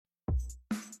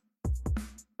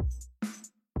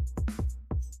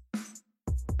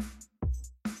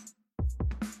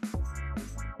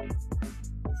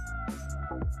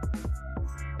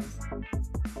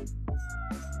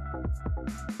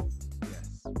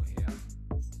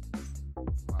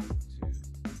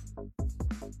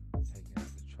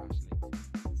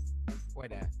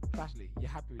Ashley, you're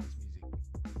happy with this music?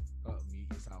 Gotta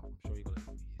mute yourself. I'm sure you gotta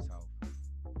mute yourself.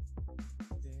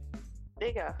 Yeah.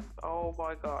 Digger. Oh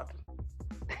my god.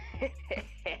 This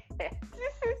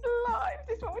is live.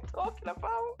 This is what we're talking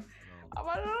about. No, I'm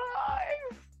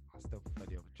alive. I still prefer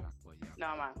the other track, but yeah.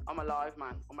 No man, I'm alive,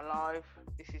 man. I'm alive.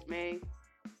 This is me.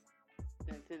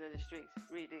 Dancing to the streets.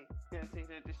 Really. Dancing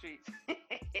to the streets.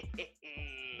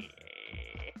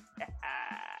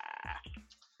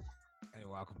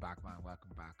 Anyway, welcome back, man.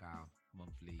 Welcome back. Our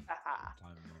monthly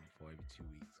time a month for every 2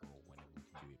 weeks or whenever we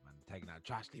can do it, man. Taking out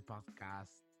Trashly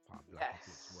podcast, part of Black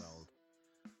Eclipse World.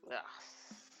 Yes.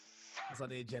 What's on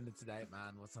the agenda today,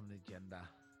 man? What's on the agenda?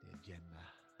 The agenda.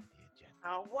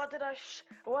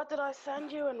 What did I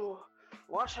send you, and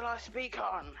what shall I speak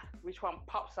on? Which one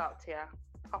pops out to you?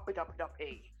 Poppy doppy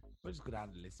doppy. We're just go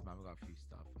down the list, man. We got a few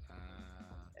stuff.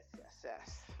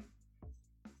 Yes.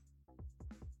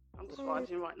 I'm just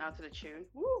vibing right now to the tune.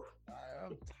 Woo!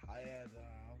 I'm tired.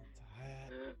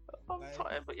 I'm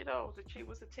tired, but you know, the tune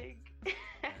was a ting. See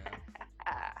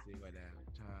where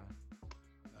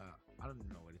I don't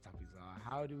know where the topics are.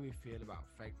 How do we feel about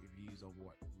fake reviews of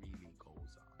what really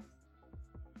goes on?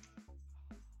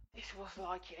 This was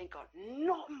like, you ain't got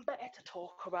nothing better to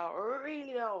talk about,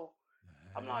 really though.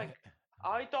 I'm like,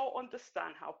 I don't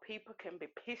understand how people can be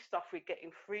pissed off with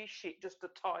getting free shit just to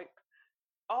type,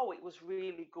 oh, it was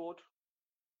really good.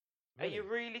 Really? Are you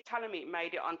really telling me it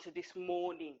made it onto this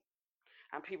morning?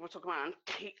 And people talking about on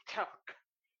TikTok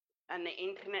and the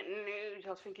internet news. I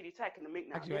was thinking you're taking the mic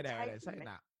now. Actually, wait, saying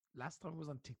that. Last time I was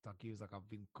on TikTok, he was like, I've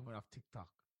been coming off TikTok.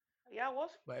 Yeah, I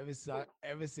was. But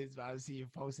ever since, man, I see you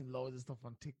posting loads of stuff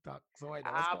on TikTok. So wait,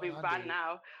 I've been banned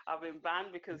now. I've been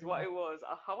banned because what it was,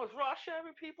 I was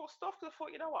sharing people's stuff because I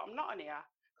thought, you know what, I'm not on here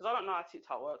because I don't know how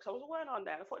TikTok works. I was wearing on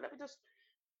there. I thought, let me just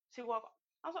see what.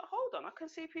 I was like, hold on, I can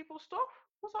see people's stuff.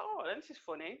 I was like, oh, this is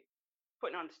funny.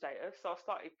 Putting on status, so I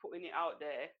started putting it out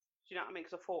there. Do you know what I mean?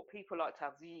 Because I thought people like to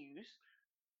have views.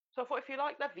 So I thought, if you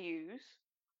like the views,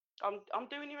 I'm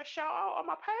doing you a shout out on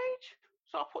my page.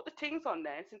 So I put the things on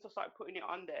there. And since I started putting it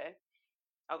on there,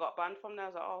 I got banned from there.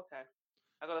 I was like, oh, okay.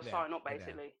 I got to sign up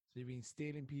basically. So you've been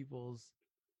stealing people's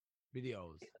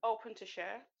videos. It's open to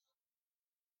share.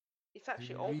 It's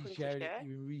actually open to share.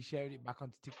 You've been resharing it back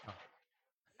onto TikTok.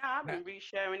 Nah, I've been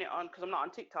resharing it on because I'm not on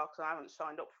TikTok, so I haven't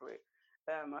signed up for it.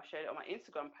 I shared it on my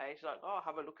Instagram page, like, oh,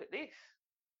 have a look at this.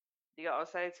 You got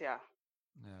to say to you.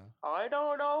 Yeah. I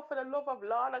don't know, for the love of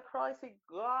Lord of Christ,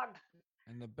 God.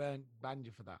 And they banned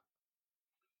you for that.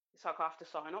 It's like I have to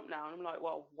sign up now. And I'm like,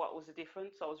 well, what was the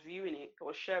difference? I was viewing it. I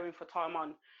was sharing for time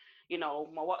on,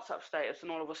 my WhatsApp status, and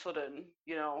all of a sudden,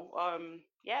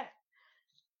 yeah,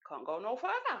 can't go no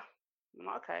further. I'm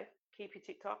like, okay, keep your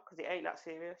TikTok because it ain't that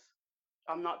serious.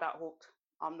 I'm not that hooked.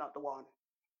 I'm not the one.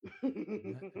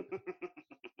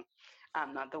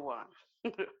 I'm not the one.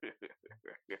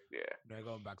 Yeah. No,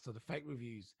 going back. So the fake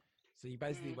reviews. So you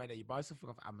basically went there, you buy something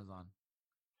off Amazon.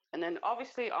 And then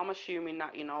obviously I'm assuming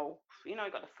that, you got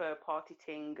the third party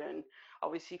thing, and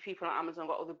obviously people on Amazon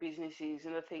got other businesses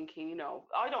and they're thinking,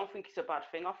 I don't think it's a bad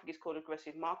thing. I think it's called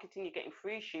aggressive marketing. You're getting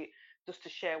free shit just to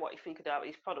share what you think about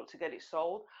this product to get it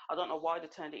sold. I don't know why they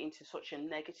turned it into such a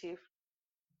negative.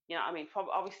 You know what I mean?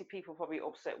 Obviously people are probably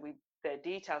upset with their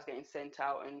details getting sent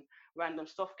out and random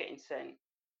stuff getting sent.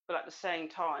 But at the same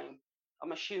time,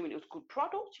 I'm assuming it was good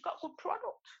product. You got good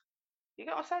product. You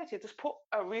got to say to you, just put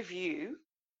a review,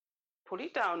 put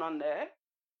it down on there,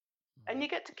 and you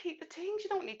get to keep the things. You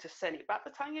don't need to send it back. The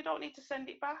time you don't need to send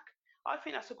it back. I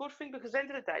think that's a good thing because at the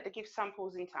end of the day, they give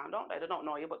samples in town, don't they? They don't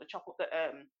know you, but they chop up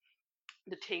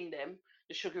the ting them,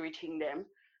 the sugary ting them.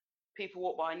 People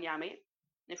walk by and yam it.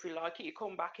 If you like it, you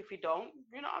come back. If you don't,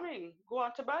 you know what I mean? Go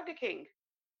on to Burger King.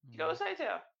 You got to say to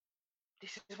her,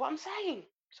 this is what I'm saying.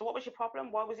 So what was your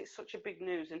problem? Why was it such a big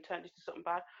news and turned into something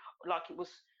bad? Like it was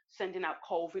sending out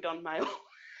COVID on mail.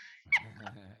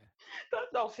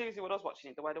 No, seriously, when I was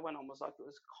watching it, the way they went on was like it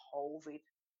was COVID.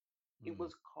 It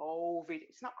was COVID.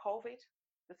 It's not COVID.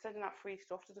 They're sending out free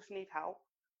stuff. They just need help.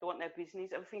 They want their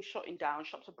business. Everything's shutting down.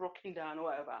 Shops are broken down or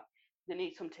whatever. They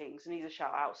need some things. They need a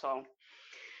shout out. So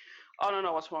I don't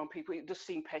know what's wrong with people. It just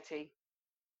seem petty.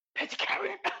 Petty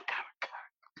Karen.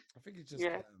 I think it's just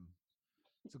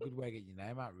it's a good way to get your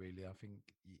name out, really. I think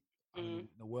in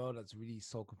the world that's really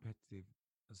so competitive,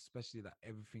 especially that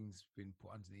everything's been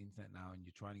put onto the internet now and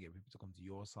you're trying to get people to come to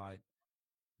your site.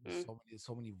 There's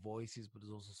so many voices, but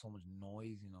there's also so much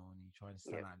noise, and you're trying to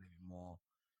stand out a little bit more.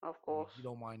 Of course. You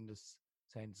don't mind just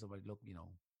saying to somebody, look, just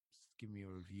give me a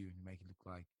review and make it look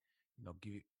like,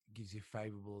 gives you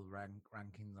favorable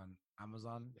rankings on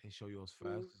Amazon. They show yours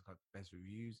first. It's got best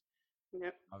reviews.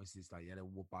 Yep. Obviously, it's like,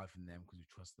 we'll buy from them because we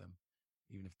trust them.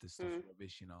 even if the stuff's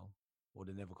rubbish, you know, or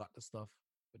they never got the stuff,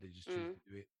 but they just choose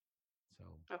to do it. So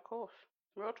of course,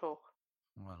 real talk.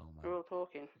 I don't know, man. Real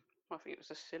talking. I think it was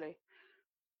just silly,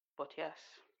 but yes.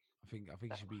 I think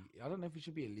it should be. I don't know if it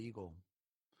should be illegal.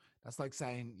 That's like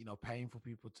saying, you know, paying for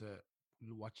people to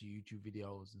watch your YouTube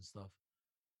videos and stuff.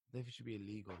 I think it should be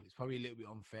illegal. It's probably a little bit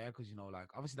unfair because, you know, like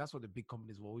obviously that's what the big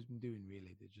companies have always been doing.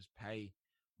 Really, they just pay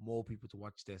more people to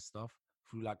watch their stuff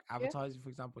through like advertising, for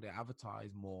example. They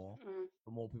advertise more,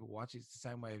 for more people watch it. It's the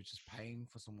same way of just paying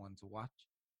for someone to watch.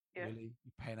 Really,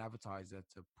 you pay an advertiser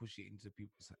to push it into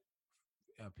people's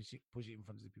push it in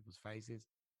front of people's faces.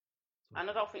 And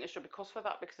I don't think there should be cost for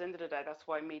that, because at the end of the day, that's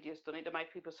why media's done it. They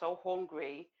make people so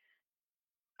hungry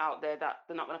out there that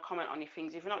they're not going to comment on your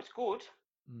things, even though it's good.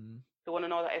 They want to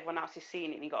know that everyone else is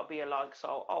seeing it, and you got to be a like.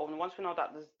 So, and once we know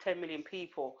that there's 10 million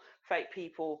people, fake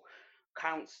people,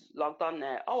 counts logged on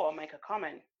there, I'll make a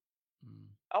comment.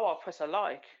 I'll press a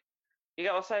like. You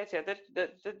get what I'm saying to you?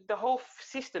 The whole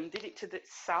system did it to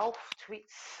itself. You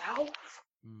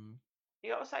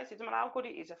get what I'm saying? It doesn't matter how good it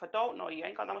is. If I don't know you,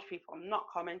 ain't got that much people, I'm not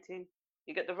commenting.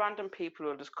 You get the random people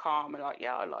who are just calm and like,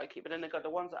 yeah, I like it. But then they got the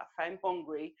ones that are fame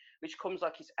hungry, which comes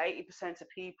like it's 80% of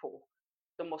people.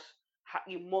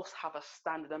 You must have a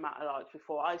standard amount of likes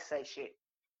before I say shit.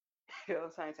 You know what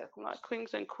I'm saying? So I'm like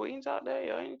kings and queens out there.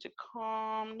 You need to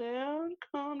calm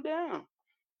down.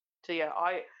 So yeah,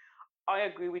 I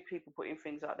agree with people putting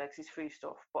things out there because it's free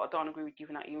stuff, but I don't agree with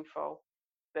giving out info.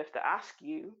 But if they ask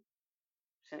you,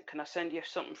 can I send you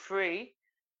something free?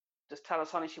 Just tell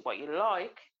us honestly what you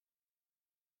like.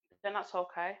 Then that's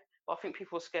okay. But I think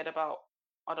people are scared about,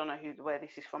 I don't know where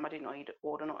this is from. I didn't know you'd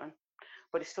order nothing.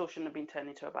 But it still shouldn't have been turned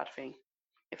into a bad thing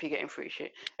if you're getting free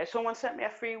shit. If someone sent me a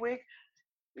free wig,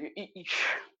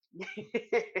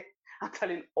 I'm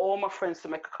telling all my friends to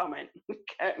make a comment.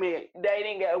 They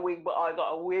didn't get a wig, but I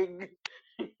got a wig.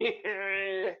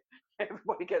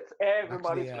 Everybody gets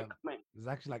everybody to comment. There's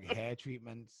actually like hair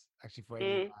treatments. Actually, for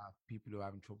any people who are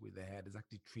having trouble with their hair, there's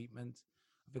actually treatments.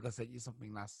 I think I sent you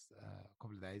something last a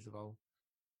couple of days ago,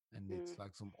 and it's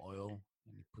like some oil.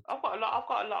 And you put. I've got a lot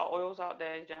of oils out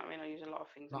there. Do you know what I mean? I use a lot of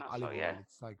things. Not olive oil.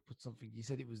 It's like put something. You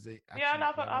said it was the. Yeah, and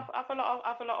I've a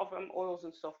lot of oils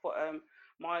and stuff, but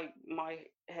my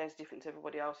hair's different to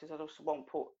everybody else's. I just won't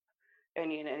put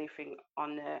anything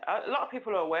on there. A lot of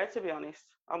people are aware, to be honest.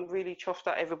 I'm really chuffed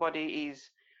that everybody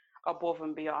is above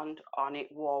and beyond on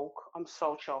it woke. I'm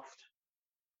so chuffed.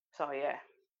 So yeah.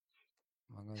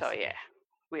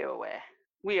 We are aware.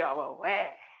 We are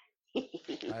aware. even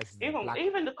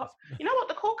the you know what,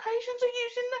 the Caucasians are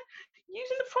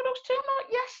using the products too. I'm like,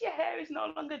 yes, your hair is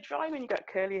no longer dry when you got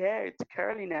curly hair. It's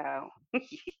curly now.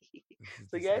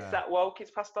 So yes, that woke is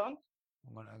passed on.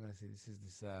 I'm gonna say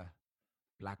this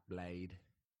Black Blade.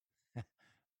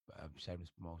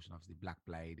 Shameless promotion. Obviously, Black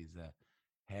Blade is a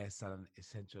hair salon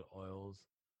essential oils,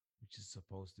 which is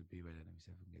supposed to be. Wait, let me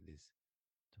see if I can get this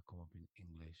to come up in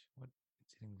English. What?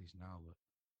 It's in English now, but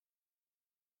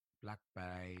Black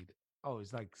Blade. Oh,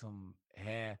 it's like some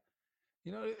hair.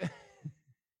 You know,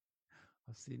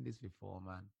 I've seen this before,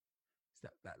 man. It's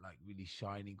that like really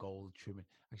shiny gold trimming.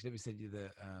 Actually, let me send you the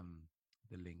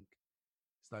link.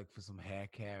 It's like for some hair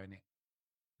care in it.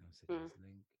 I'll send you this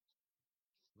link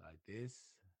like this.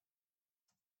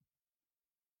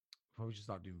 Probably should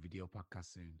start doing video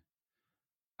podcasts soon.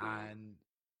 And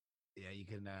yeah, you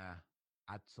can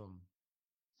add some.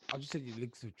 I'll just send you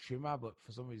links to trimmer, but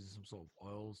for some reason, some sort of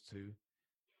oils too.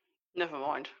 Never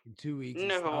mind. In 2 weeks,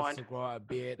 it starts to grow out a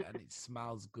beard and it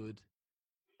smells good.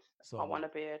 So I want a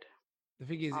beard. The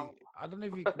thing is, I don't know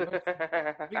if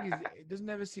the thing is, it doesn't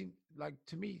ever seem like,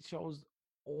 to me, it shows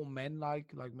all men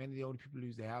like many of the older people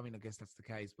lose their hair. I mean, I guess that's the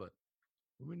case, but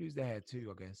women lose their hair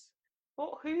too, I guess.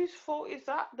 But whose fault is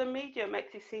that? The media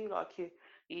makes it seem like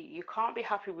you can't be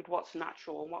happy with what's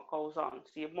natural and what goes on.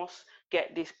 So you must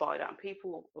get this by that. And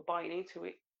people are buying into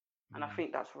it. And I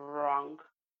think that's wrong.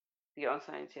 You know what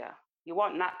I'm saying? Yeah. You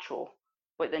want natural,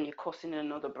 but then you're cussing in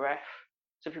another breath.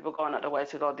 So people going out the way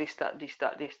to go this, that, this,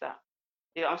 that, this, that.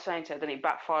 You know what I'm saying? So then it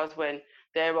backfires when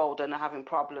they're older and they're having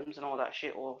problems and all that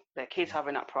shit, or their kids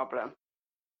having that problem.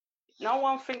 No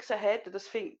one thinks ahead. They just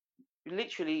think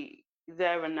literally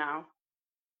there and now.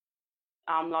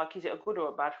 I'm like, is it a good or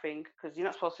a bad thing? Because you're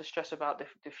not supposed to stress about the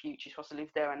future. You're supposed to live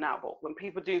there and now. But when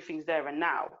people do things there and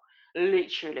now,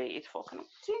 literally, it's fucking up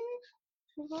things.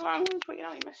 But you know,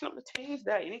 you're messing up the things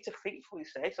there. You need to think before you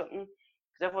say something.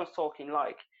 Because everyone's talking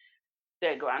like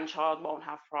their grandchild won't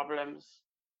have problems.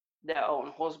 Their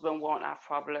own husband won't have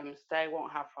problems. They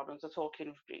won't have problems. They're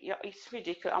talking, yeah, it's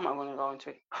ridiculous. I'm not going to go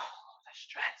into it. Oh, the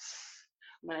stress.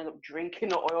 I'm gonna end up drinking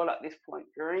the oil at this point,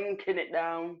 drinking it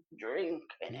down, drinking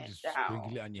You it just down.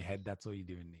 sprinkle it on your head. That's all you're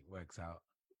doing. It works out.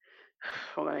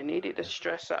 I'm gonna need it. The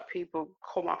stress that people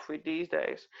come off with these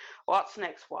days. What's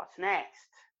next? What's next? Next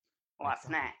What's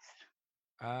topic. next?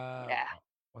 Uh, Yeah.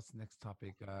 what's the next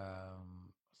topic? Sorry,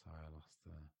 I lost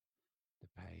the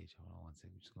page. Hold on one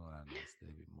second. Just going down the list a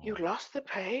little bit You more. lost the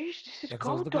page. This is Yeah,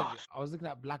 because gold dust. I was looking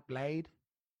at Black Blade.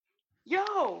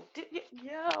 Yo,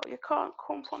 you can't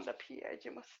come from the page.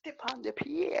 You must step on the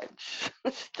page.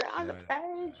 Stay on the Okay,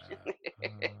 page.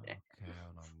 okay,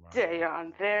 hold on. Stay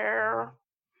on there.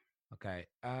 Okay.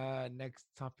 Next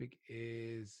topic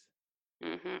is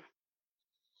Hmm.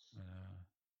 uh,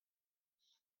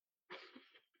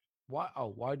 why? Oh,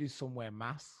 why do some wear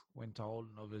masks when told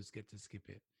and others get to skip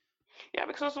it? Yeah,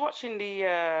 because I was watching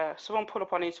the someone put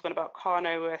up on Instagram about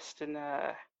Kanye West and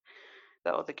that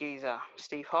other geezer,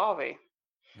 Steve Harvey,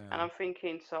 and Yeah. I'm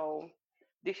thinking, so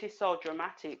this is so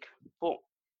dramatic, but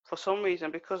for some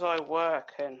reason, because I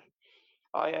work and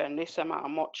I earn this amount of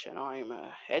much and I'm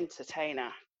an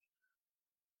entertainer,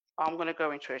 I'm gonna go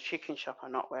into a chicken shop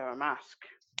and not wear a mask.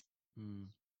 Mm.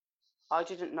 I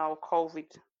didn't know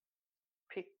COVID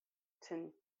picked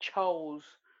and chose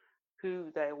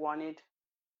who they wanted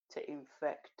to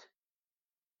infect.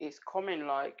 It's coming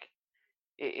like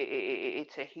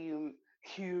it's a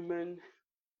human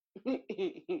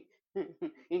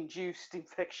induced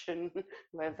infection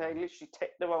where they literally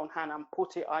take their own hand and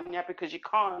put it on you, because you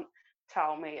can't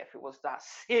tell me if it was that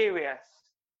serious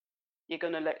you're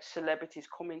going to let celebrities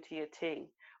come into your thing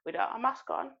without a mask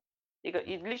on. You're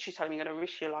literally telling me you're going to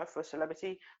risk your life for a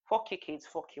celebrity. Fuck your kids,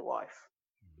 fuck your wife.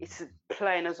 It's as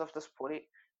plain as I've just put it.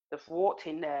 They've walked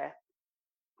in there,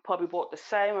 probably bought the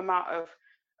same amount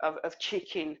of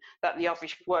chicken that the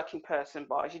average working person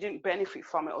buys. You didn't benefit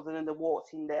from it other than they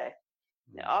walked in there.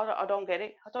 I don't get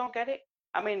it. I don't get it.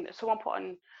 I mean, someone put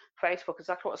on Facebook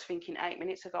exactly what I was thinking 8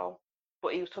 minutes ago,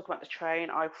 but he was talking about the train.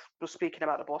 I was speaking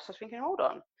about the bus. I was thinking, hold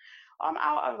on, I'm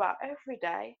out and about every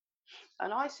day,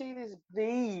 and I see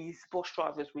these bus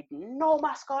drivers with no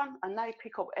mask on, and they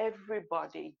pick up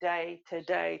everybody day to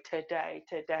day to day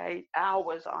to day,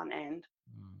 hours on end.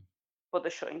 Mm. But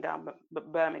they're shutting down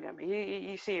Birmingham.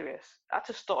 You serious? I had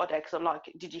to start there because I'm like,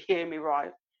 did you hear me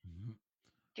right? Mm. Do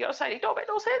you know what I'm saying? It don't make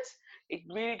no sense. It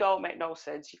really don't make no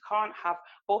sense. You can't have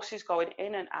buses going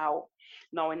in and out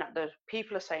knowing that the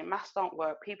people are saying masks don't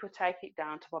work. People take it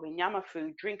down to probably yam a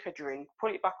food, drink a drink,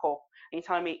 put it back up. And you're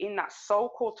telling me in that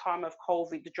so-called time of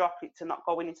COVID, the droplets are not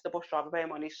going into the bus driver,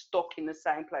 everyone is stuck in the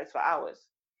same place for hours.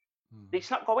 Mm.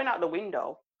 It's not going out the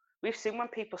window. We've seen when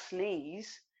people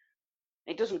sneeze,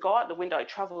 it doesn't go out the window, it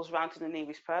travels around to the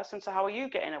nearest person. So how are you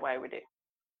getting away with it?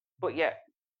 But yet,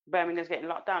 Birmingham's getting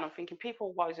locked down. I'm thinking,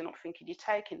 people wising up thinking, you're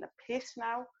taking the piss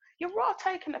now. You're right,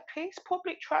 taking the piss.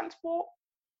 Public transport,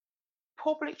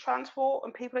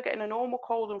 and people are getting a normal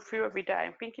cold and flu every day.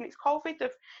 I'm thinking it's COVID.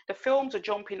 The films are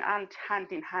jumping hand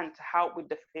in hand to help with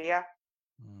the fear.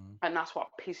 Mm. And that's what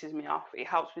pisses me off. It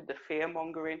helps with the fear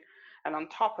mongering. And on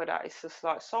top of that, it's just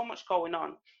like so much going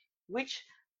on. Which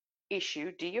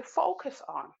issue do you focus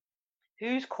on?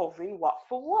 Who's covering what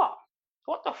for what?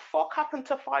 What the fuck happened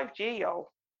to 5G, yo?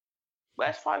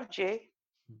 Where's 5G?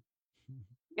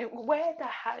 Where the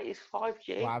hell is What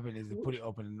 5G? happened is they put it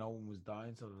up and no one was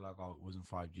dying, so they're like, "Oh, it wasn't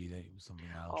 5G, then it was something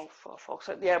else." Oh, for fuck's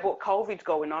sake. Yeah, but COVID's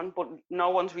going on, but no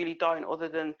one's really dying other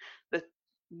than the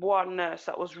one nurse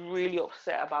that was really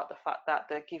upset about the fact that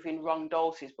they're giving wrong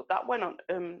doses, but that went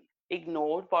on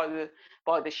ignored by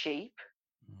the sheep.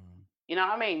 Mm. You know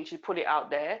what I mean? She put it out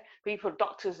there. People,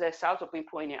 doctors themselves have been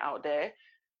putting it out there.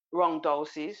 Wrong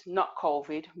doses, not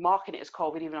COVID, marking it as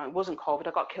COVID, even though it wasn't COVID.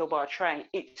 I got killed by a train.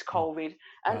 It's COVID,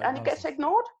 and it gets Diagnosis.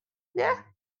 ignored. Yeah, Mm.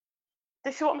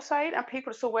 this is what I'm saying. And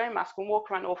people are still wearing masks and walk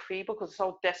around all feeble because they're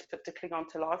so desperate to cling on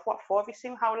to life. What for? Have you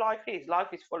seen how life is?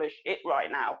 Life is full of shit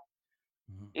right now.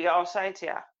 Mm. You get what I'm saying to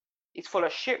you? It's full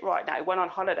of shit right now. It went on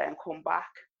holiday and come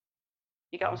back.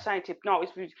 You get what I'm saying to you? No,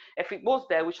 if it was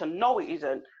there, which I know it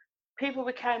isn't, people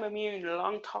became immune a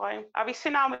long time. Have you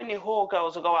seen how many whore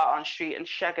girls will go out on the street and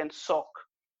shag and suck?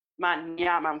 Man,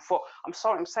 yeah, man, fuck. I'm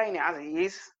sorry, I'm saying it as it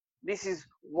is. This is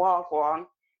Wagwan.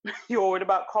 You're worried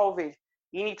about COVID.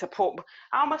 You need to put.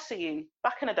 How am I seeing?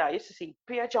 Back in the day, I used to see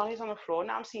beer Johnnies on the floor.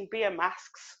 Now I'm seeing beer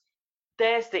masks.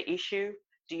 There's the issue.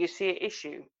 Do you see an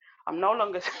issue? I'm no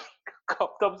longer seeing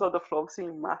condoms on the floor. I'm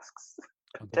seeing masks.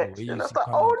 I don't know where Protection. you see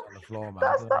condoms on the floor, man. I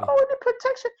That's don't the know. only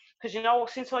protection. Because you know,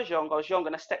 since I was young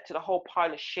and I stepped to the whole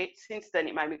pile of shit. Since then,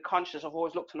 it made me conscious. I've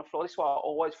always looked on the floor. This is why I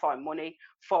always find money,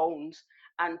 phones,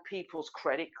 and people's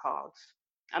credit cards.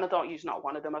 And I don't use not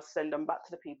one of them. I send them back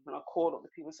to the people and I call up the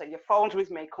people and say, your phone's with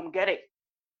me, come get it.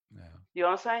 Yeah. You know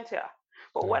what I'm saying to you?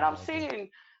 But when I'm seeing,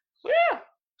 yeah.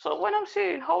 So when I'm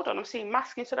seeing, hold on, I'm seeing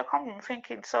masking to the camera, I'm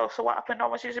thinking, so what happened? No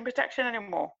one's using protection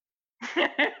anymore.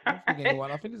 I don't think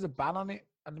anyone. I think there's a ban on it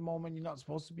at the moment. You're not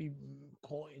supposed to be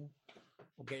courting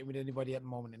or getting with anybody at the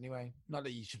moment, anyway. Not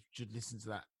that you should listen to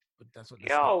that, but that's what they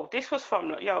say. This was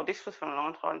from a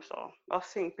long time. So I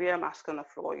think beer mask on the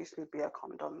floor used to be beer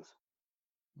condoms.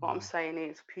 What I'm saying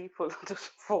is, people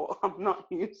just thought I'm not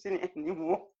using it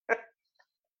anymore. They're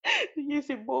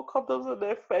using more condoms on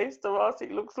their face, the worse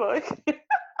it looks like.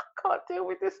 I can't deal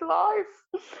with this life.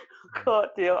 I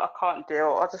can't deal.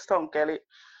 I just don't get it.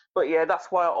 But yeah, that's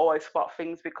why I always spot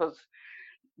things, because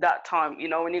that time,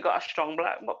 when you got a strong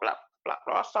black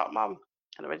brass up, mum,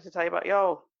 and I'm ready to tell you about,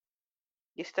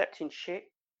 you stepped in shit.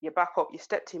 You back up. You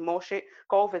stepped in more shit.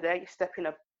 Go over there. You step in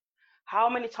How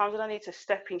many times did I need to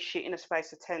step in shit in a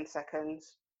space of 10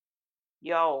 seconds?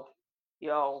 Yo.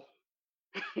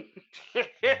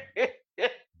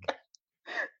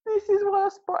 This is why I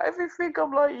spot everything.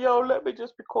 I'm like, let me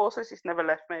just be cautious. It's never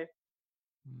left me.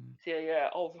 So yeah,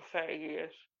 over 30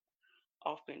 years,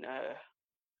 I've been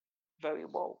very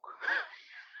woke.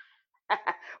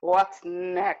 What's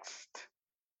next?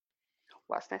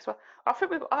 Well, I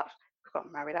think we got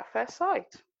Married at First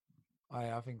Sight.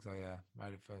 I think so, yeah.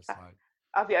 Married at First Sight.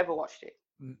 Have you ever watched it?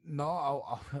 No,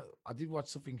 I did watch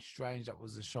something strange. That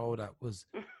was a show that was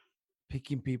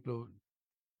picking people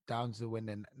down to when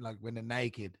they're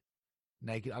naked.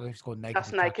 I don't know if it's called Naked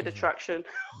That's Naked Attraction.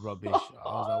 Rubbish. I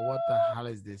was like, what the hell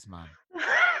is this, man?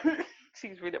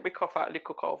 Excuse me, let me cough out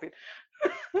little COVID.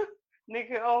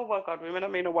 Nigga, oh my God, women, I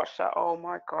mean to watch that. Oh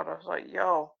my God, I was like,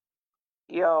 yo,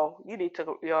 you need to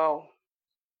go,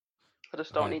 I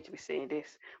just don't need to be seeing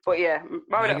this. But yeah,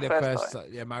 Married at First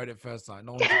Sight. Yeah, Married at First Sight.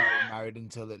 No one's married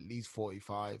until at least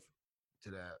 45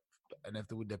 and have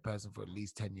to with their person for at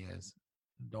least 10 years.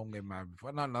 Don't get married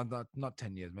before. Not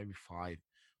 10 years, maybe 5.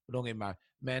 But don't get married.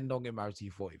 Men don't get married till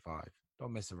you're 45.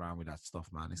 Don't mess around with that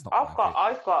stuff, man. It's not. I've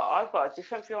got a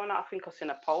different view on that. I think I seen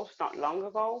a post not long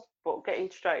ago. But getting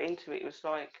straight into it, it was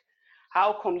like,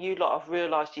 how come you lot have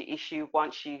realised your issue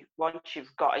once you've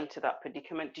got into that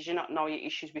predicament? Did you not know your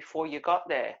issues before you got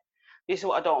there? This is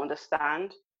what I don't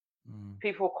understand.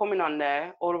 People are coming on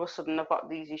there, all of a sudden I've got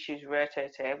these issues,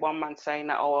 one man saying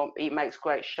that, it makes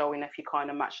great showing if you kind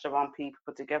of match the wrong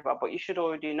people together, but you should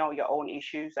already know your own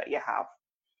issues that you have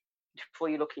before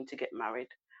you're looking to get married.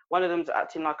 One of them's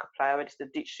acting like a player, ready to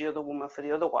ditch the other woman for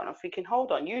the other one. I'm thinking,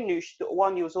 hold on, you knew the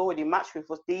one you was already matched with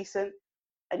was decent,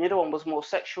 and the other one was more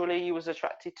sexually, you was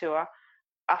attracted to her.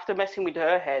 After messing with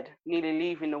her head, nearly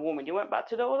leaving the woman, you went back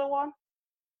to the other one.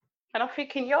 And I'm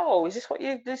thinking, is this what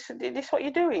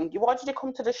you're doing? Why did you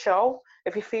come to the show?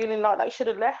 If you're feeling like that, you should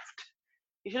have left.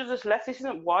 You should have just left. This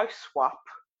isn't wife swap.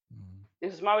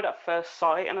 This is Married at First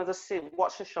Sight. And I just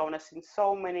watched the show, and I've seen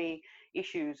so many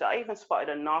issues. I even spotted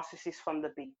a narcissist from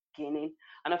the beginning.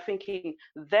 And I'm thinking,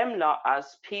 them lot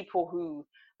as people who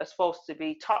are supposed to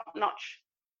be top notch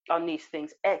on these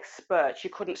things, experts, you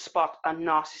couldn't spot a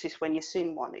narcissist when you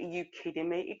seen one. Are you kidding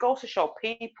me? It goes to show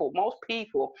most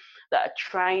people that are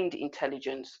trained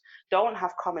intelligence don't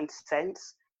have common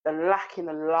sense. They're lacking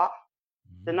a lot.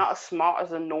 They're not as smart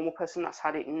as a normal person that's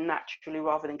had it naturally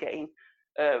rather than getting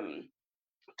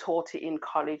taught it in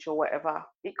college or whatever.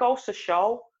 It goes to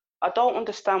show. I don't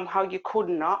understand how you could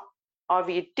not. Either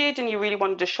you did and you really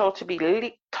wanted the show to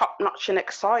be top notch and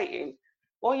exciting,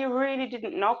 or you really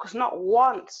didn't know, because not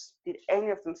once did any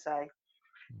of them say,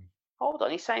 hold on,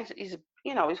 he's saying he's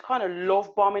kind of love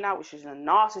bombing out, which is a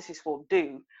narcissist will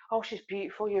do. Oh, she's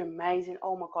beautiful, you're amazing.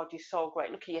 Oh my God, you're so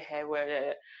great. Look at your hair.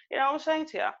 You know what I'm saying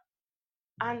to you?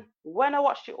 And when I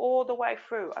watched it all the way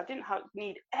through, I didn't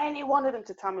need any one of them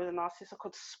to tell me the narcissist. I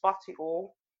could spot it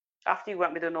all. After he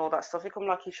went with and all that stuff, it come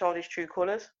like he showed his true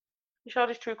colours. He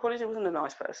wasn't a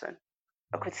nice person.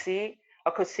 I could see it. I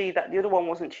could see that the other one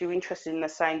wasn't too interested in the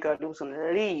same girl who was going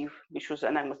to leave,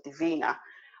 her name was Divina.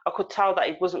 I could tell that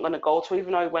he wasn't going to go to,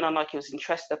 even though he went on like he was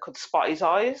interested. I could spot his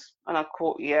eyes, and I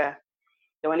thought, yeah.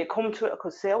 Then when it come to it, I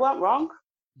could see I went wrong.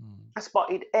 I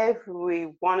spotted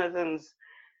every one of them's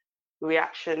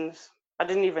reactions. I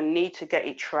didn't even need to get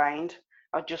it trained.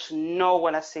 I just know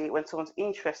when I see it, when someone's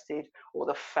interested or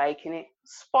they're faking it.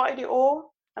 Spotted it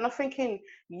all. And I'm thinking,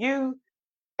 you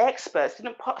experts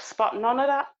didn't spot none of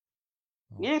that.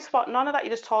 You didn't spot none of that. You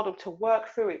just told them to work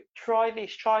through it. Try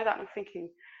this, try that. And I'm thinking,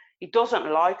 he doesn't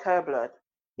like her blood.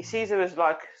 He sees her as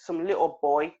like some little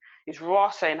boy. He's raw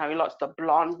saying how he likes the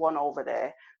blonde one over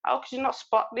there. How could you not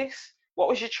spot this? What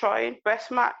was you trying?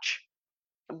 Best match?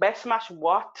 Best match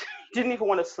what? Didn't even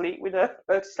want to sleep with her.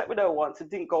 Slept with her once and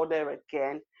didn't go there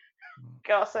again.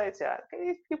 Can I say to you?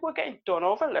 These people are getting done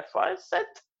over left, right, and centre.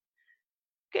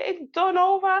 Get it done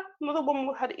over. Another woman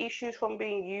who had issues from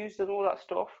being used and all that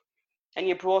stuff, and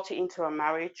you brought it into a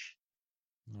marriage.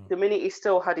 The minute he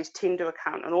still had his Tinder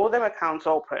account and all them accounts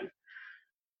open,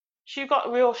 she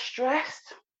got real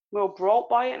stressed, real broke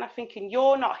by it. And I'm thinking,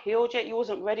 you're not healed yet. You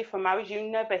wasn't ready for marriage. You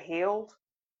never healed.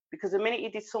 Because the minute he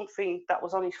did something that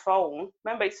was on his phone,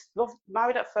 remember, it's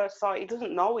married at first sight. He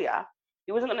doesn't know ya.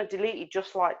 He wasn't going to delete it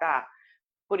just like that.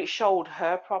 But it showed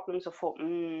her problems. I thought,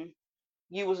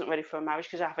 you wasn't ready for a marriage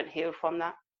because I haven't healed from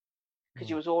that. Because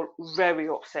you was all very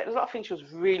upset. There's a lot of things she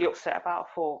was really upset about.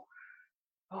 I thought,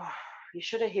 oh, you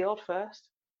should have healed first.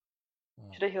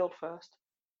 Should have healed first.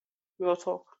 Real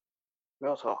talk.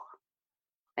 Real talk.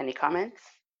 Any comments?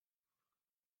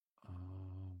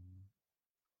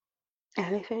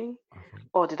 Anything?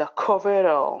 Or did I cover it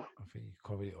all? I think you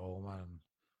covered it all, man.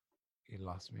 You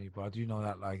lost me, but I do know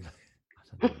that, like,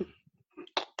 I don't know.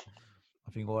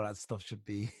 I think all that stuff should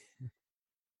be.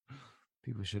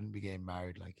 People shouldn't be getting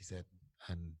married, like you said,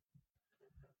 and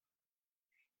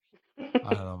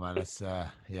I don't know, man. It's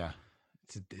yeah,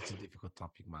 it's a difficult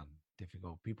topic, man.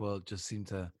 Difficult. People just seem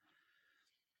to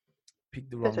pick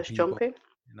the wrong people, jumping.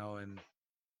 You know, and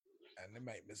they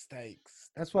make mistakes.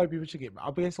 That's why people should get.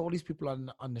 I guess all these people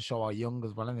on the show are young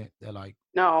as well, isn't it? They're like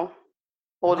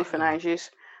all different ages.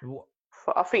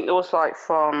 I think there was like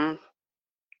from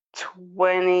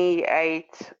 28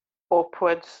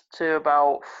 upwards to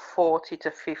about 40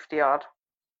 to 50 odd.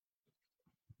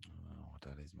 I don't know what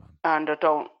that is, man. And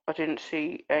I didn't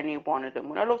see any one of them.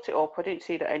 When I looked it up, I didn't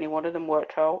see that any one of them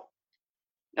worked out.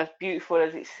 As beautiful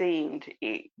as it seemed,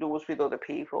 it was with other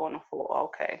people, and I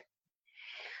thought, okay.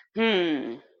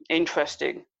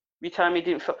 Interesting. You telling me you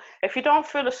didn't feel... If you don't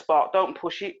feel a spark, don't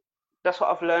push it. That's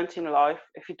what I've learned in life.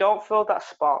 If you don't feel that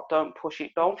spark, don't push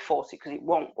it. Don't force it because it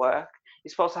won't work. You're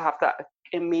supposed to have that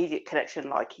immediate connection,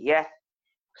 like, yeah.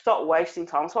 Stop wasting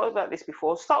time. I've talked about this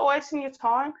before. Stop wasting your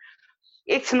time.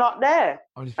 It's not there.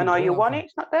 And are you want it?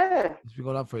 It's not there. It's been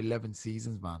going on for 11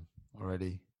 seasons, man,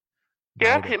 already.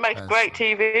 Yeah, because it makes great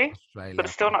TV, Australia, but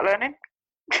it's still not learning.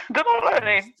 They're not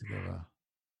learning.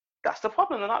 That's the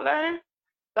problem. They're not learning.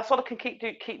 That's why they can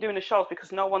keep doing the shows,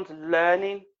 because no one's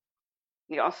learning.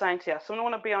 You know what I'm saying to you? Some of them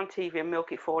want to be on TV and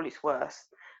milk it for all it's worth.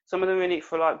 Some of them are in it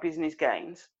for like business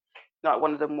gains, like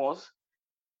one of them was.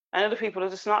 And other people are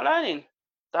just not learning.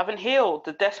 They haven't healed.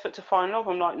 They're desperate to find love.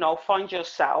 I'm like, no, find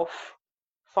yourself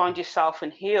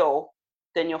and heal.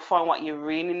 Then you'll find what you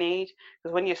really need.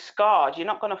 Because when you're scarred, you're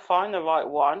not going to find the right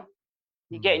one.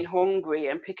 You're getting hungry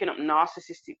and picking up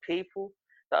narcissistic people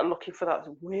that are looking for that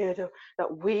weirdo,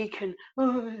 that weak and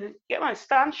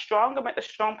stand strong and make the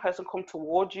strong person come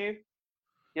towards you.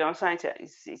 You know what I'm saying?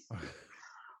 It's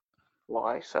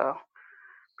why? So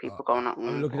people going up.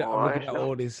 I'm looking at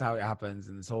all this, how it happens,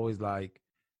 and it's always like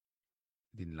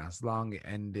it didn't last long. It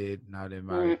ended. Now they're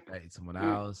married, dated someone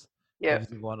else. Yeah.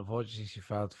 Everything went. Unfortunately, she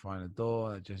failed to find a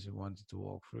door that Jesse wanted to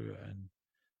walk through, and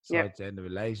decided to end the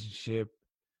relationship.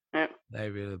 Yeah. They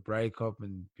were a breakup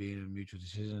and being a mutual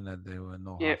decision that there were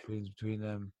no hard feelings between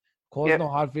them. Of course, no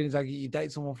hard feelings. Like you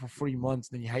date someone for 3 months,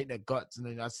 and then you hate their guts, and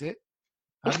then that's it.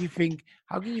 How can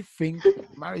you think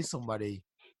marry somebody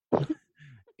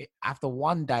after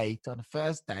one date, on the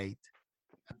first date?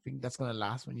 I think that's gonna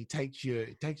last when it takes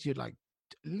you like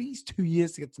at least 2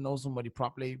 years to get to know somebody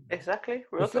properly. Exactly.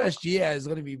 The first year is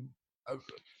gonna be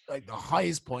like the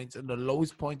highest points and the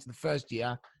lowest points in the first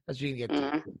year. That's what you're gonna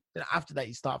get to. Then after that,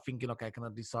 you start thinking, okay, can I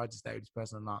decide to stay with this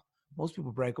person or not? Most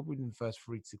people break up within the first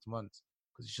 3 to 6 months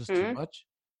because it's just too much.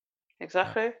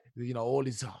 Exactly. All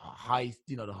this high,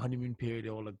 the honeymoon period,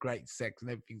 all the great sex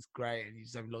and everything's great, and you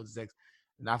just have loads of sex.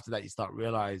 And after that, you start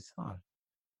realize,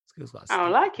 this guy's got. I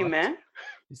don't like you, man.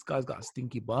 This guy's got a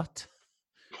stinky butt.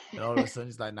 And all of a sudden,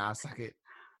 it's like, nah, suck it.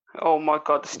 Oh my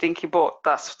God, the stinky butt.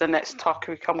 That's the next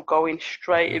topic I'm going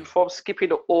straight in for. I'm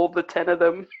skipping all the 10 of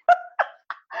them.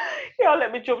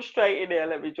 Let me jump straight in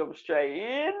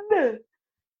here.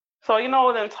 So,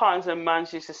 all them times when man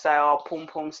used to say, oh, pum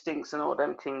pum stinks and all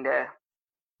them thing there.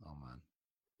 Oh, man.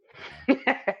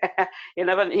 Yeah. you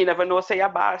never know, say,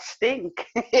 about a stink.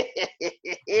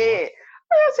 I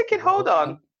was thinking, hold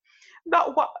on.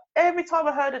 Every time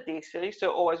I heard of this, I used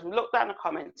to always look down the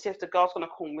comments, see if the girl's going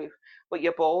to come with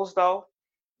your balls, though.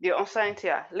 You know what I'm saying to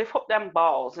you? Lift up them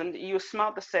balls and you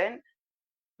smell the scent.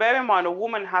 Bear in mind, a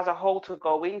woman has a hole to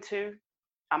go into.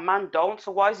 A man don't.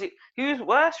 So why is it? Who's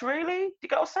worse, really? You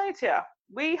got to say to you?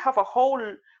 We have a whole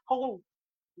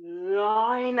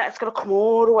line that's going to come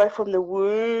all the way from the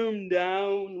womb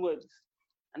downwards.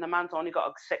 And the man's only got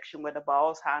a section where the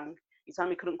balls hang. You tell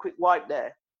me couldn't quick wipe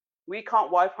there. We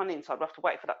can't wipe on the inside. We have to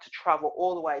wait for that to travel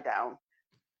all the way down.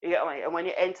 You get what I mean? And when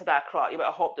you enter that clot, you better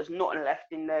hope there's nothing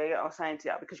left in there. You know what I'm saying to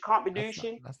you? Because you can't be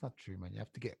douching. That's not true, man. You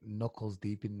have to get knuckles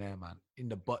deep in there, man. In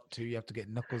the butt too. You have to get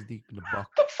knuckles deep in the butt.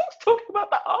 The fuck's talking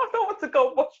about that? I don't want to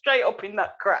go straight up in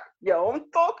that crack, yo. I'm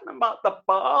talking about the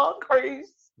bar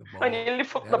crease. When you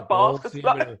lift up the balls,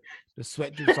 the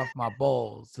sweat drips off my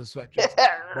balls. The sweat drips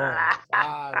off my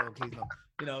balls. No, please no.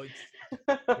 You know,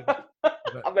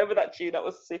 I remember that tune. That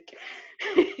was sick.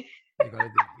 you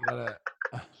gotta.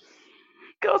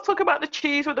 Girls talk about the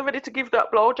cheese when they're ready to give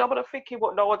that blowjob, and I'm thinking,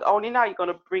 what? No, only now you're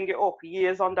gonna bring it up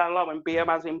years on down the line when BM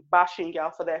has been bashing y'all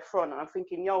for their front, and I'm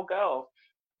thinking, yo, girl,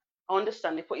 I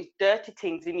understand they put these dirty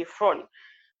things in your front,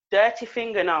 dirty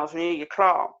fingernails near your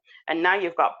claw, and now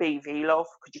you've got BV, love,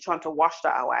 because you're trying to wash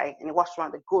that away, and you wash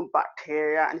around the good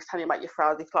bacteria, and it's telling you about your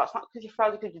frowsy claw. It's not because you're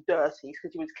frowsy because you're dirty, it's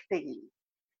because you was clean.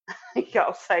 You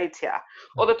gotta say to you.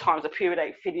 Other times the period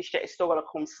ain't finished yet, it's still gonna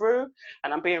come through.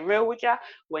 And I'm being real with you.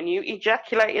 When you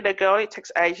ejaculated a girl, it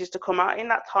takes ages to come out. In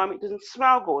that time, it doesn't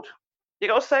smell good. You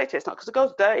gotta say to you, it's not because the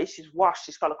girl's dirty, she's washed,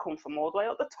 she's gotta come from all the way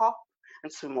up the top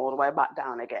and swim all the way back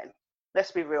down again.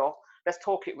 Let's be real. Let's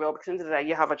talk it real, because at the end of the day,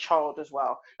 you have a child as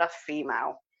well. That's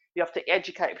female. You have to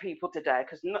educate people today,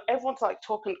 because everyone's like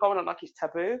going on like it's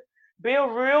taboo. Be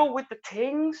real with the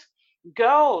things.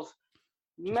 Girls,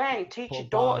 men, teach your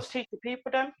daughters, teach the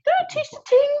people them. Don't teach the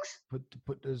things.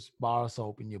 Put this bar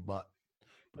soap in your butt.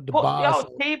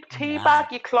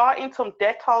 Teabag your clot in some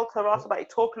Dettol to us about you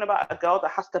talking about a girl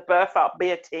that has to birth out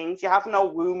bare things. You have no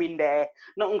womb in there.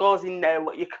 Nothing goes in there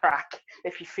but you crack.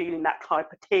 If you're feeling that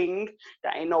type of thing,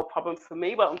 that ain't no problem for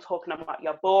me. But I'm talking about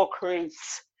your bar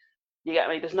crease. You get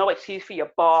me? There's no excuse for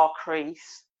your bar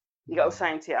crease. You get what I'm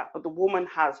saying to you? But the woman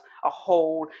has a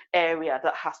whole area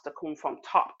that has to come from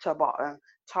top to bottom,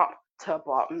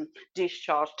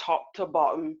 discharge top to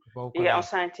bottom. You get what I'm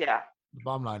saying to you? The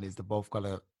bottom line is they both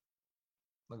gotta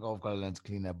learn to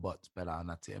clean their butts better, and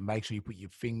that's it. And make sure you put your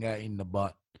finger in the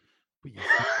butt, put your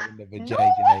finger in the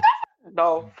vajayjay.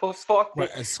 No,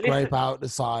 scrape out the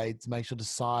sides. Make sure the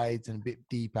sides and a bit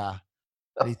deeper.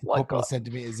 At least a couple of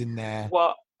centimeters in there.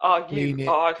 What are clean it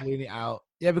out.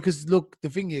 Yeah, because look, the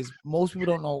thing is, most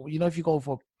people don't know. You know, if you're going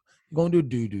to do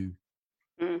doo-doo,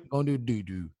 you're going to do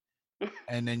doo-doo,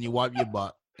 and then you wipe your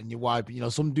butt. And you wipe, you know,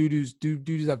 some doo-doos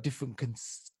have different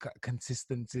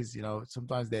consistencies, you know.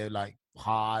 Sometimes they're like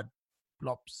hard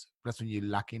flops. That's when you're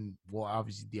lacking water,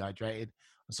 obviously dehydrated.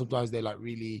 And sometimes they're like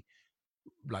really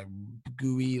like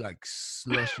gooey, like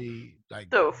slushy,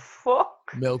 like the fuck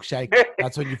milkshake.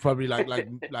 That's when you probably like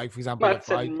for example,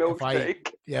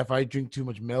 if I drink too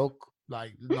much milk,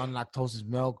 like non-lactose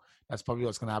milk, that's probably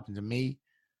what's gonna happen to me.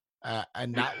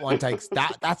 And that one takes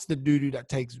that's the doo-doo that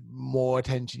takes more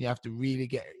attention. You have to really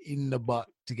get in the butt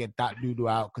to get that doo-doo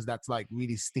out, because that's like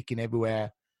really sticking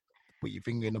everywhere. Put your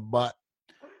finger in the butt,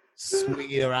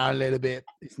 swing it around a little bit.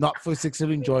 It's not for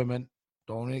sexual enjoyment.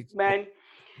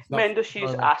 Men just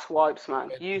use ass wipes,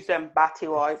 man. Use them batty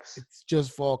wipes. It's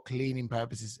just for cleaning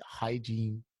purposes,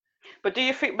 hygiene. But do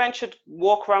you think men should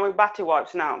walk around with batty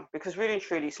wipes now? Because really and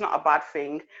truly, it's not a bad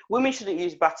thing. Women shouldn't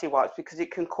use batty wipes because it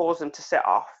can cause them to set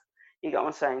off. You get what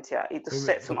I'm saying to you? It just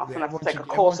sets them off and have to take a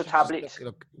course of tablets.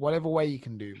 Look, whatever way you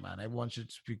can do, man. Everyone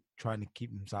should be trying to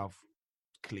keep themselves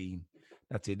clean.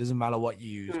 That's it. It doesn't matter what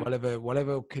you use. Whatever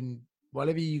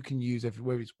you can use,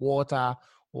 whether it's water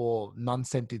or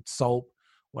non-scented soap,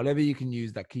 whatever you can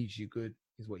use that keeps you good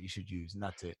is what you should use, and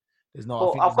that's it. There's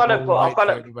no. I've got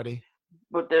to. Everybody.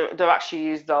 But they're actually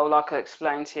used though, like I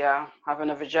explained to you. Having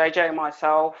a vajayjay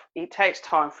myself, it takes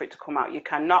time for it to come out. You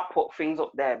cannot put things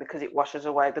up there because it washes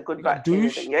away the good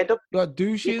bacteria.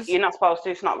 Douches? You're not supposed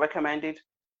to. It's not recommended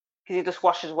because it just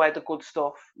washes away the good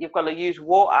stuff. You've got to use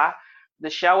water, the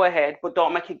shower head, but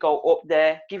don't make it go up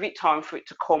there. Give it time for it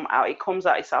to come out. It comes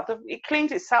out itself. It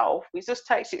cleans itself. It just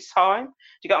takes its time. Do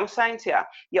you get what I'm saying to you?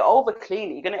 You're over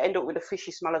cleaning. You're going to end up with a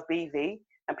fishy smell of BV.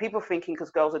 And people thinking because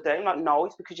girls are dirty, I'm like, no,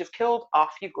 it's because you've killed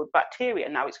off your good bacteria.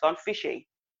 Now it's gone fishy.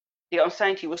 You know what I'm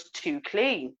saying to you? It was too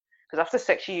clean. Because after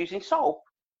sex, you're using soap,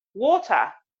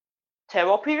 water,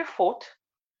 tear up your foot,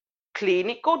 clean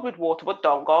it good with water, but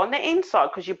don't go on the inside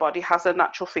because your body has a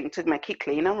natural thing to make it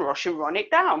clean and rush and run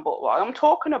it down. But what I'm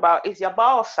talking about is your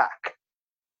ball sack.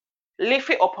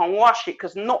 Lift it up and wash it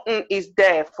because nothing is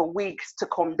there for weeks to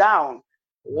come down.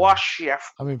 Wash your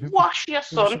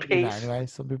son, please. Anyway,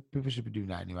 some people should be doing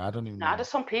that anyway. I don't even know. There's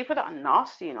some people that are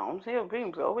nasty, you know. I'm saying,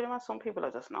 being real with them, some people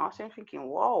are just nasty. I'm thinking,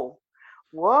 whoa,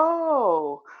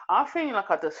 I'm feeling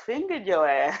like I just fingered your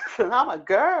ass, and I'm a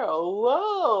girl.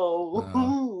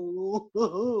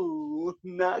 Whoa,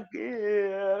 not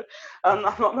good. I'm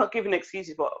not giving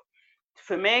excuses, but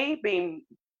for me, being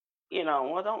you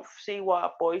know, I don't see why a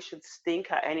boy should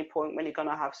stink at any point when you're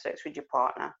gonna have sex with your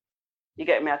partner. You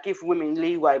get me? I give women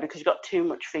leeway because you got too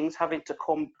much things having to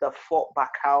come the fuck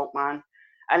back out, man.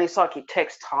 And it's like it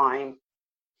takes time.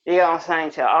 You know what I'm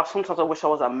saying to you? Sometimes I wish I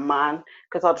was a man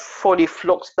because I'd fully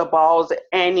flux the balls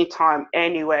anytime,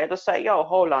 anywhere. Just say, yo,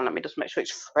 hold on, let me just make sure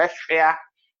it's fresh here.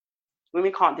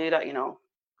 Women can't do that, you know.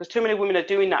 Because too many women are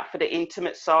doing that for the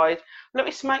intimate side. Let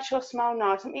me make sure I smell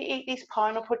nice. Let me eat these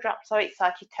pineapple drops so it's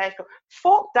like you taste.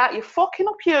 Fuck that. You're fucking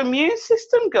up your immune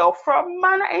system, girl. For a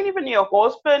man that ain't even your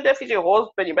husband. If he's your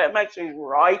husband, you better make sure he's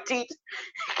righted.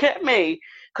 Get me?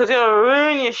 Because it'll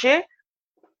ruin your shit.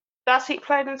 That's it,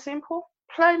 plain and simple.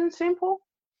 Plain and simple.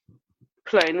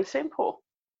 Plain and simple.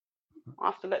 I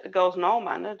have to let the girls know,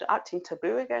 man. They're acting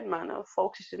taboo again, man. They're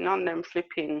focusing on them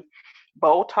flipping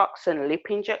Botox and lip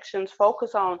injections.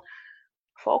 Focus on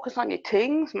your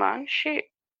things, man. Shit.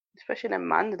 Especially them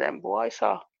man, them boys.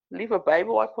 So leave a baby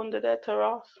wipe under their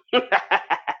terrace. Okay,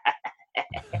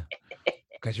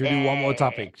 should we do one more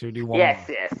topic? Should we do one more?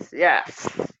 Yes.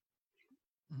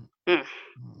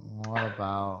 What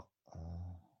about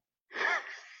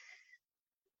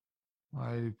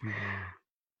why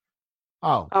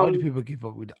do people give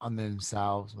up on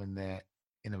themselves when they're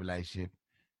in a relationship?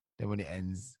 Then when it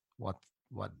ends, what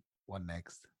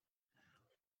next?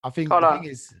 I think the thing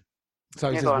is, so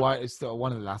it says why it's still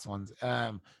one of the last ones.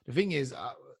 The thing is,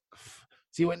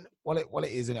 see what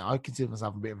it is, and I consider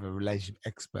myself a bit of a relationship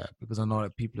expert because I know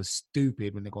that people are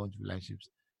stupid when they go into relationships,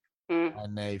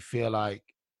 and they feel like,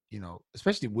 you know,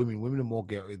 especially women are more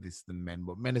guilty of this than men,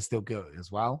 but men are still guilty as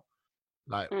well.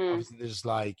 Like obviously they're just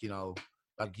like, you know,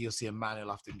 like you'll see a man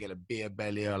who'll often get a beer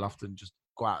belly, or he'll often just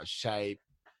go out of shape.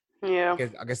 Yeah.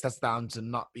 I guess that's down to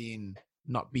not being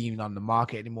on the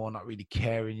market anymore, not really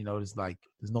caring. You know, there's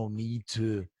no need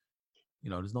to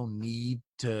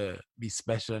be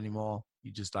special anymore.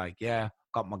 You just like, yeah,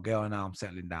 got my girl now, I'm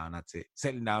settling down. That's it.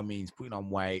 Settling down means putting on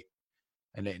weight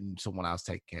and letting someone else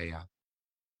take care of you.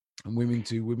 And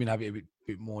women have it a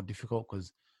bit more difficult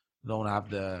because they don't have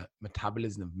the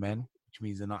metabolism of men, which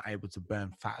means they're not able to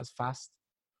burn fat as fast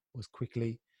or as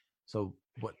quickly. So,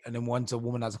 and then once a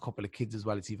woman has a couple of kids as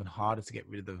well, it's even harder to get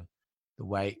rid of the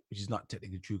weight, which is not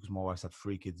technically true because my wife's had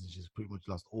 3 kids and she's pretty much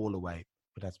lost all the weight,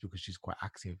 but that's because she's quite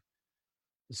active.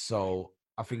 So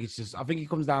I think it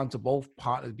comes down to both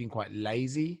partners being quite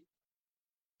lazy,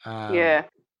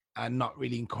 and not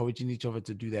really encouraging each other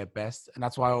to do their best. And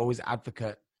that's why I always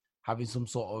advocate having some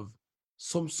sort of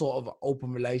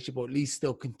open relationship, or at least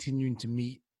still continuing to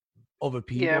meet other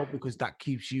people, because that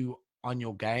keeps you on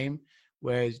your game.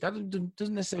 Whereas that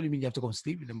doesn't necessarily mean you have to go and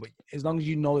sleep with them, but as long as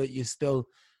you know that you're still,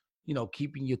 you know,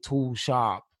 keeping your tools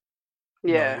sharp,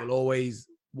 you know, you'll always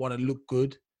want to look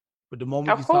good. But the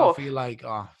moment you start to feel like,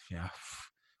 oh yeah,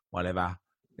 whatever,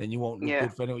 then you won't look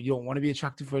good for anyone. You don't want to be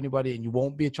attractive for anybody, and you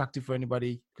won't be attractive for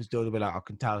anybody because they'll be like, I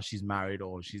can tell she's married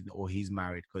or he's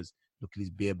married because look at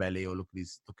his beer belly, or look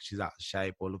she's out of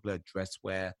shape, or look at her dress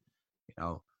wear. You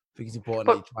know, I think it's important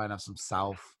that you try and have some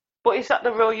self. But is that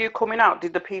the real you coming out?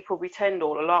 Did the people pretend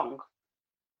all along?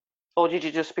 Or did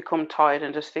you just become tired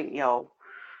and just think, yo,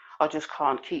 I just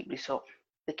can't keep this up?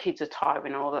 The kids are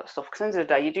tiring and all that stuff. Because at the end of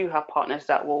the day, you do have partners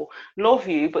that will love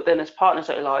you, but then there's partners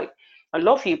that are like, I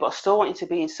love you, but I still want you to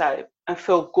be safe and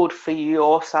feel good for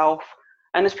yourself.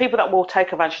 And there's people that will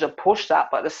take advantage and push that,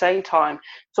 but at the same time,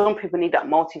 some people need that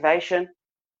motivation.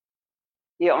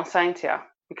 You know what I'm saying to you?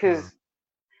 Because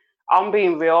I'm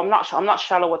being real. I'm not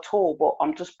shallow at all, but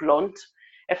I'm just blunt.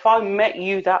 If I met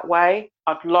you that way,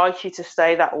 I'd like you to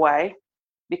stay that way,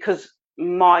 because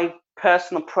my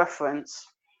personal preference,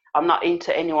 I'm not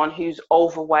into anyone who's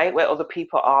overweight where other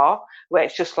people are, where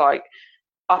it's just like,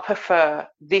 I prefer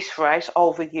this race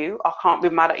over you. I can't be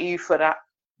mad at you for that.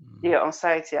 You know what I'm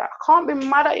saying to you? I can't be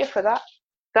mad at you for that.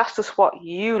 That's just what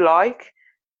you like.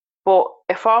 But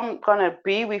if I'm going to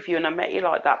be with you and I met you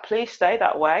like that, please stay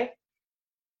that way.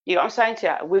 You know what I'm saying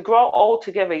to you? We grow old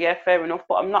together, yeah, fair enough,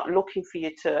 but I'm not looking for you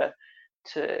to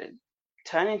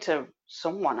turn into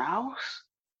someone else.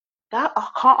 That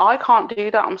I can't do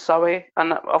that. I'm sorry,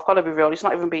 and I've got to be real. It's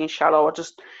not even being shallow.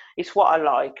 It's what I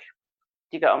like.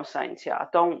 You get what I'm saying to you? I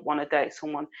don't want to date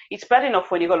someone. It's bad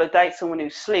enough when you got to date someone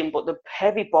who's slim, but the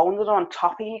heavy bones that are on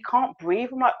top of you, you can't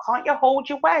breathe. I'm like, can't you hold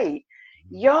your weight?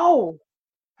 Yo,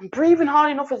 I'm breathing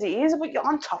hard enough as it is, but you're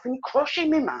on top and you're crushing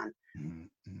me, man.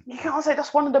 You can't say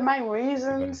that's one of the main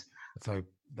reasons.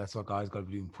 That's why guys got to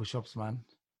be doing push-ups, man.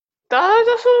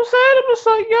 That's what I'm saying. I'm just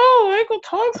like, yo, I ain't got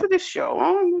time for this, yo.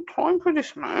 I ain't got time for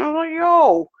this, man. I'm like,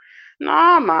 yo,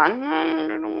 nah, man. I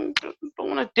don't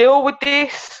want to deal with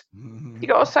this. You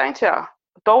got what I'm saying to you? I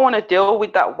don't want to deal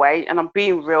with that weight, and I'm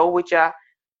being real with you.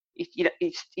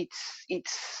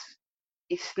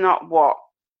 it's not what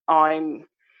I'm.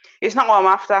 It's not what I'm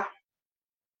after.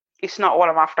 It's not what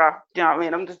I'm after. Do you know what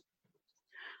I mean?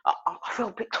 I feel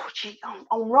a bit touchy.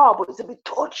 I'm raw, but it's a bit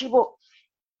touchy. But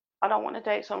I don't want to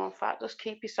date someone fat. Just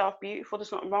keep yourself beautiful.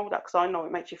 There's nothing wrong with that because I know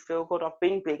it makes you feel good. I've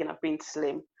been big and I've been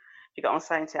slim. You get what I'm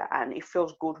saying to you? And it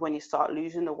feels good when you start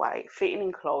losing the weight, fitting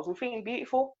in clothes and feeling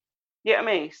beautiful. You know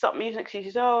what I mean? Stop using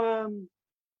excuses.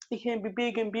 You can be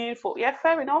big and beautiful. Yeah,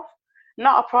 fair enough.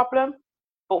 Not a problem.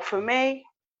 But for me,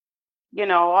 you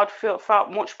know, I'd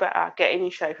felt much better getting in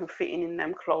shape and fitting in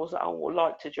them clothes that I would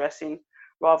like to dress in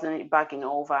rather than it bagging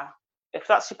over. If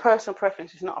that's your personal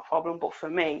preference, it's not a problem. But for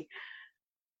me,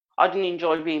 I didn't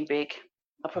enjoy being big.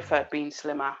 I preferred being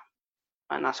slimmer.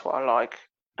 And that's what I like.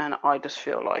 And I just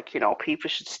feel like, you know, people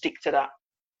should stick to that.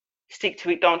 Stick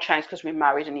to it. Don't change because we're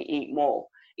married and you eat more.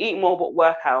 Eat more but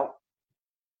work out.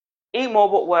 Eat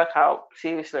more but work out.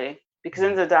 Seriously. Because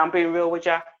in the day, I'm being real with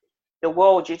you. The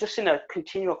world, you're just in a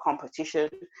continual competition.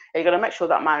 You're going to make sure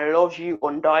that man loves you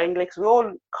undyingly. Because we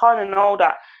all kind of know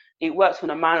that it works when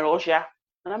a man loves you.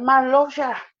 And a man loves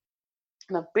you.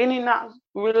 And I've been in that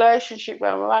relationship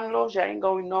where a man loves you, ain't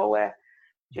going nowhere.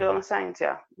 Do you know what I'm saying to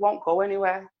you? Won't go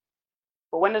anywhere.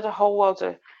 But when there's a whole world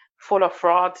full of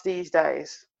frauds these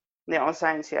days, you know what I'm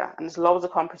saying to you? And there's loads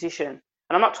of competition.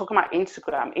 And I'm not talking about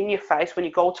Instagram. In your face, when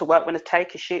you go to work, when they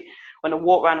take a shit, when they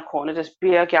walk around the corner, there's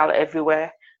beer gal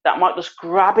everywhere that might just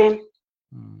grab him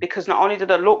because not only do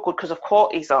they look good because of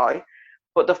caught his eye,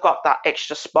 but they've got that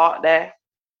extra spark there.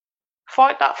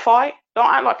 Fight that fight. Don't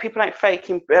act like people ain't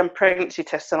faking pregnancy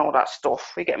tests and all that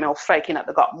stuff. You get me? All faking that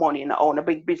they got money and they own a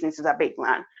big business as a big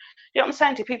man. You know what I'm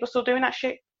saying to you? People still doing that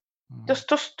shit.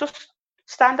 Just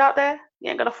stand out there.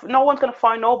 No one's gonna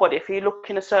find nobody if you look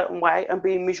in a certain way and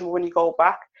being miserable when you go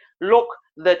back. Look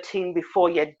the thing before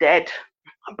you're dead.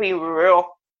 I'm being real.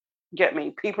 Get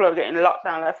me? People are getting locked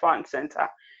down left, right, and centre.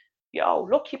 Yo,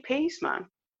 look your peace, man.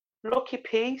 Look your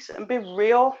peace and be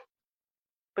real.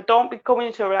 But don't be going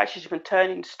into a relationship and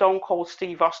turning Stone Cold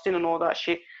Steve Austin and all that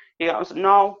shit. You know what I'm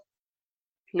saying?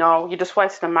 No, you just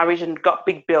wasted a marriage and got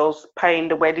big bills paying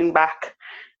the wedding back.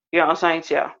 You know what I'm saying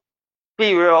to you?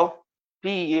 Be real.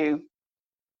 Be you.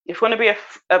 If you want to be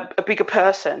a bigger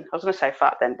person, I was going to say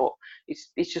fat then, but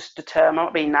it's just the term. I'm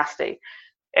not being nasty.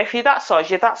 If you're that size,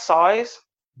 you're that size.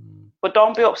 But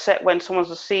don't be upset when someone's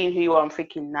just seeing who you are and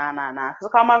thinking, nah. Because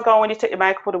I can't go when you take your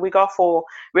makeup or the wig off or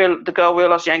the girl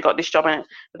realises you ain't got this job in it.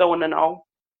 I don't want to know. You know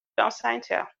what I'm saying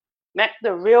to you? Let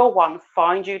the real one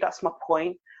find you. That's my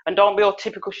point. And don't be all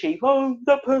typical sheep. Oh,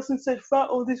 that person said fat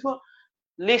or this one.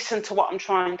 Listen to what I'm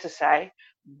trying to say.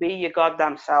 Be your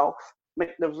goddamn self.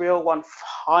 Make the real one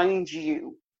find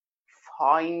you.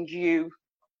 Find you.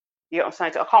 You know what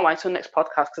I'm saying? I can't wait till next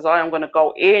podcast because I am going to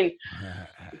go in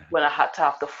when I had to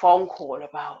have the phone call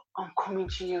about I'm coming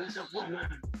to you as a woman.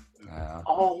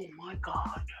 Oh my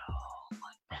God. Oh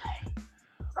my day.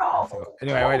 Bro.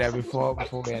 Anyway, wait there before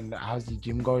we end. How's the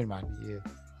gym going, man? You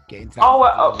getting to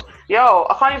yo,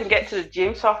 I can't even get to the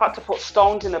gym, so I've had to put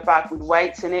stones in a bag with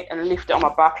weights in it and lift it on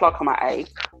my back like I'm at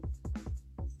 8.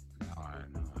 No.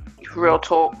 Real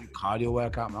talk. Cardio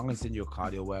workout, man. I'm gonna send you a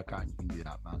cardio workout and you can do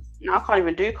that, man. No, I can't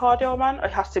even do cardio, man. It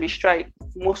has to be straight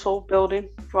muscle building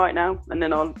right now, and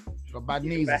then I'll. Got bad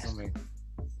knees or something?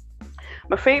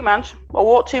 My feet, man. I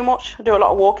walk too much. I do a lot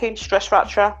of walking, stress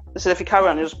fracture. They said if you carry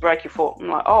on, you just break your foot. I'm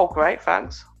like, oh, great,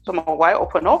 thanks. So I'm on my way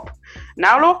up and up.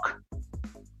 Now look.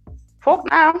 Fuck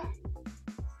now.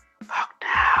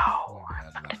 Oh,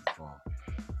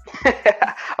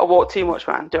 I walk too much,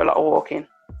 man. Do a lot of walking.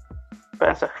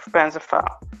 Burns a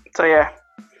fat. So yeah.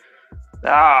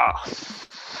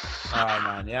 Alright,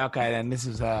 man. Yeah, okay then. This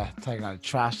is taking out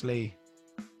Trashly.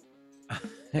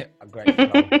 A great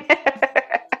show.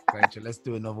 Great show. Let's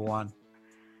do another one.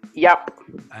 Yep.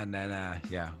 And then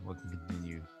we'll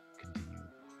continue.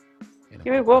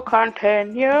 We will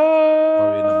continue.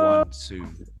 Probably another one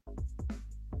soon.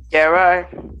 Yeah, right.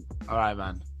 Alright,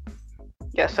 man.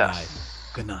 Yes, sir.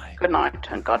 Good night. Good night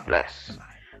and God bless.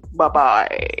 Bye-bye.